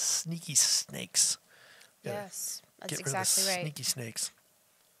 Sneaky snakes. Yes, that's Get exactly rid of the right. Sneaky snakes.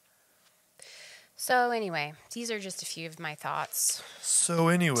 So anyway, these are just a few of my thoughts. So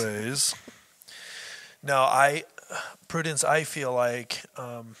anyways, now Prudence, I feel like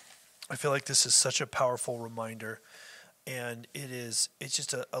this is such a powerful reminder, and it's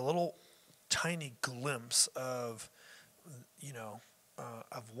just a little tiny glimpse of,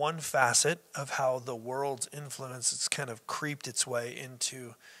 of one facet of how the world's influence has kind of creeped its way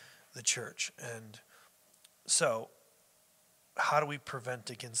into the church. And so how do we prevent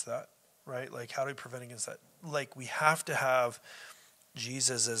against that, right? Like, how do we prevent against that? Like, we have to have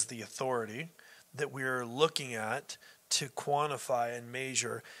Jesus as the authority that we're looking at to quantify and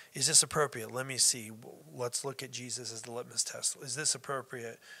measure. Is this appropriate? Let me see. Let's look at Jesus as the litmus test. Is this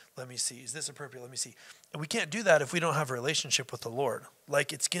appropriate? Let me see. Is this appropriate? Let me see. And we can't do that if we don't have a relationship with the Lord.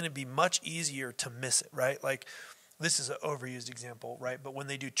 Like, it's going to be much easier to miss it, right? Like, this is an overused example, right? But when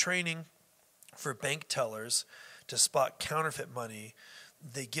they do training for bank tellers to spot counterfeit money,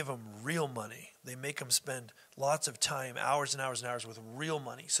 they give them real money. They make them spend lots of time, hours and hours and hours with real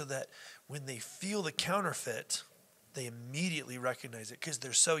money, so that when they feel the counterfeit, they immediately recognize it because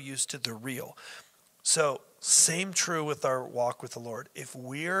they're so used to the real. So same true with our walk with the Lord. If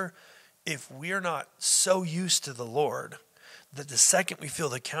we're not so used to the Lord that the second we feel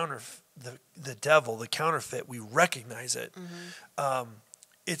the devil, the counterfeit, we recognize it,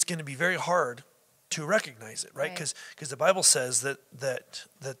 it's going to be very hard to recognize it, right? Because the Bible says that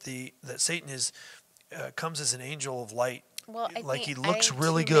Satan comes as an angel of light. Well, he looks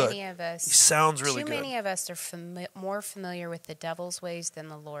really good. He sounds really good. Too many of us are more familiar with the devil's ways than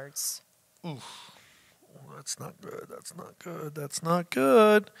the Lord's. Oof. That's not good. That's not good. That's not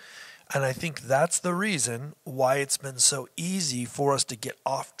good. And I think that's the reason why it's been so easy for us to get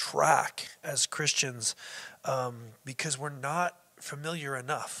off track as Christians, because we're not familiar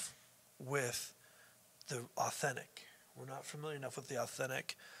enough with the authentic. We're not familiar enough with the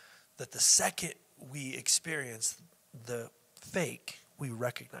authentic that the second we experience the fake, we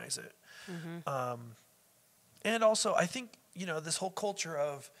recognize it. And also, I think, this whole culture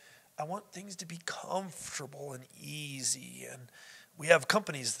of, I want things to be comfortable and easy. And we have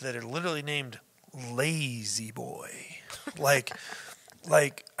companies that are literally named Lazy Boy. Our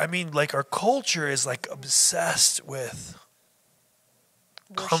culture is like obsessed with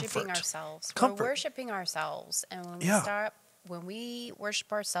Worshipping ourselves. Comfort. We're worshiping ourselves. And when we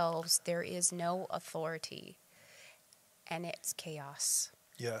worship ourselves, there is no authority. And it's chaos.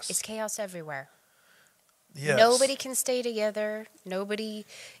 Yes. It's chaos everywhere. Yes. Nobody can stay together. Nobody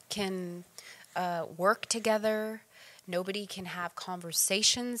can work together. Nobody can have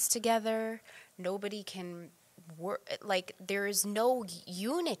conversations together. Nobody can work. There is no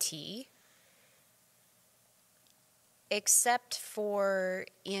unity except for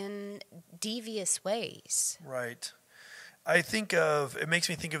in devious ways. Right. It makes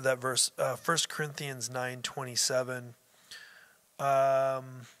me think of that verse, 1 Corinthians 9:27.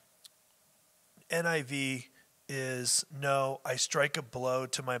 NIV is, no, I strike a blow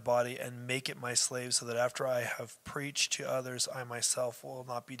to my body and make it my slave so that after I have preached to others, I myself will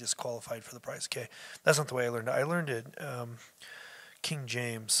not be disqualified for the prize. Okay, that's not the way I learned it. I learned it King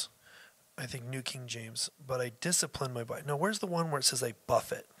James, I think New King James, but I discipline my body. No, where's the one where it says I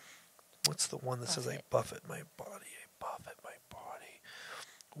buffet? What's the one that says I buffet my body? I buffet my body.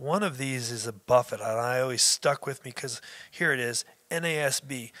 One of these is a buffet, and I always stuck with me because here it is,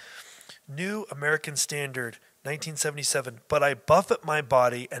 NASB. New American Standard, 1977. But I buffet my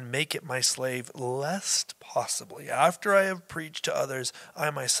body and make it my slave, lest possibly, after I have preached to others, I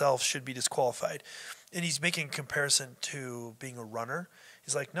myself should be disqualified. And he's making a comparison to being a runner.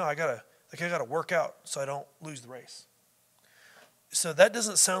 He's like, no, I gotta work out so I don't lose the race. So that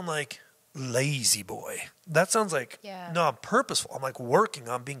doesn't sound like lazy boy. That sounds like, no, I'm purposeful. I'm like working.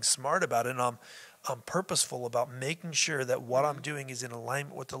 I'm being smart about it, and I'm purposeful about making sure that what I'm doing is in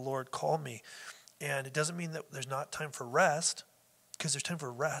alignment with the Lord called me. And it doesn't mean that there's not time for rest, because there's time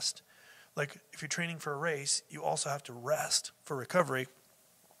for rest. Like if you're training for a race, you also have to rest for recovery.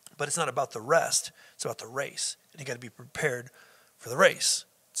 But it's not about the rest. It's about the race. And you got to be prepared for the race.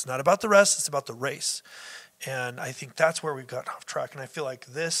 It's not about the rest. It's about the race. And I think that's where we've gotten off track. And I feel like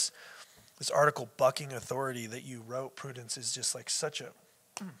this article, Bucking Authority, that you wrote, Prudence, is just like such a...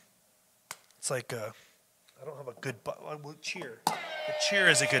 It's like I don't have a good button. Well, cheer. The cheer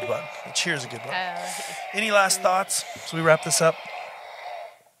is a good button. The cheer is a good button. Any last thoughts as we wrap this up?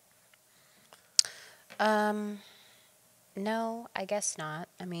 No, I guess not.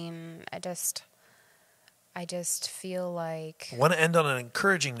 I mean, I just feel like... I want to end on an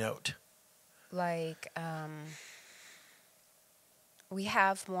encouraging note. We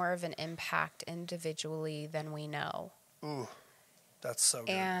have more of an impact individually than we know. Ooh, that's so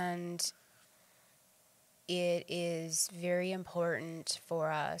good. And it is very important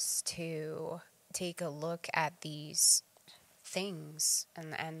for us to take a look at these things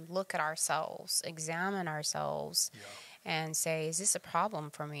and look at ourselves, examine ourselves, and say, is this a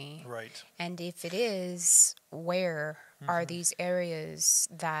problem for me? Right. And if it is, where are these areas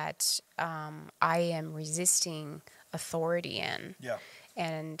that I am resisting authority in? Yeah.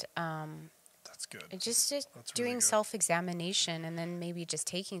 And that's good. Just That's doing really good. self-examination and then maybe just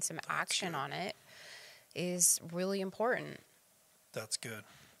taking some action on it is really important. That's good.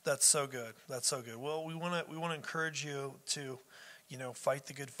 That's so good. That's so good. Well, we want to encourage you to, fight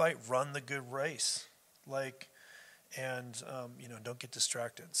the good fight, run the good race, and don't get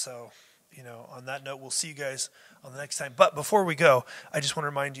distracted. So, on that note, we'll see you guys on the next time. But before we go, I just want to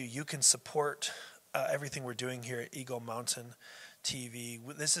remind you, you can support everything we're doing here at Eagle Mountain TV.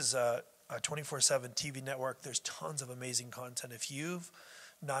 This is a 24/7 TV network. There's tons of amazing content. If you've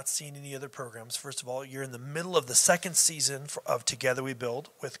not seen any other programs, first of all, you're in the middle of the second season of Together We Build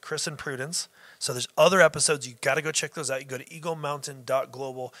with Chris and Prudence. So there's other episodes. You got to go check those out. You go to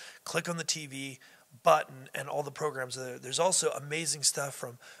eaglemountain.global, click on the TV button, and all the programs are there. There's also amazing stuff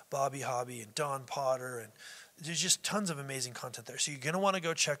from Bobby Hobby and Don Potter, and there's just tons of amazing content there. So you're going to want to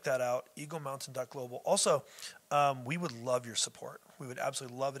go check that out, eaglemountain.global. Also, we would love your support. We would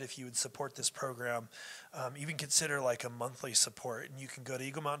absolutely love it if you would support this program. Even consider like a monthly support. And you can go to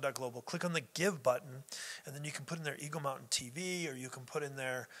eaglemountain.global, click on the Give button, and then you can put in there Eagle Mountain TV, or you can put in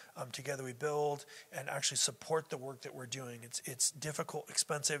there Together We Build, and actually support the work that we're doing. It's difficult,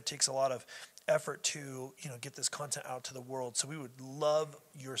 expensive, takes a lot of effort to get this content out to the world. So we would love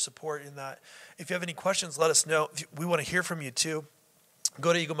your support in that. If you have any questions, let us know. We want to hear from you too.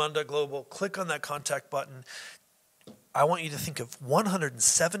 Go to eaglemountain.global, click on that contact button. I want you to think of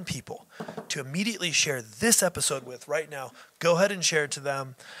 107 people to immediately share this episode with right now. Go ahead and share it to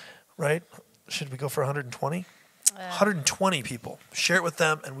them, right? Should we go for 120? 120 people. Share it with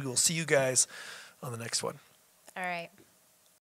them, and we will see you guys on the next one. All right.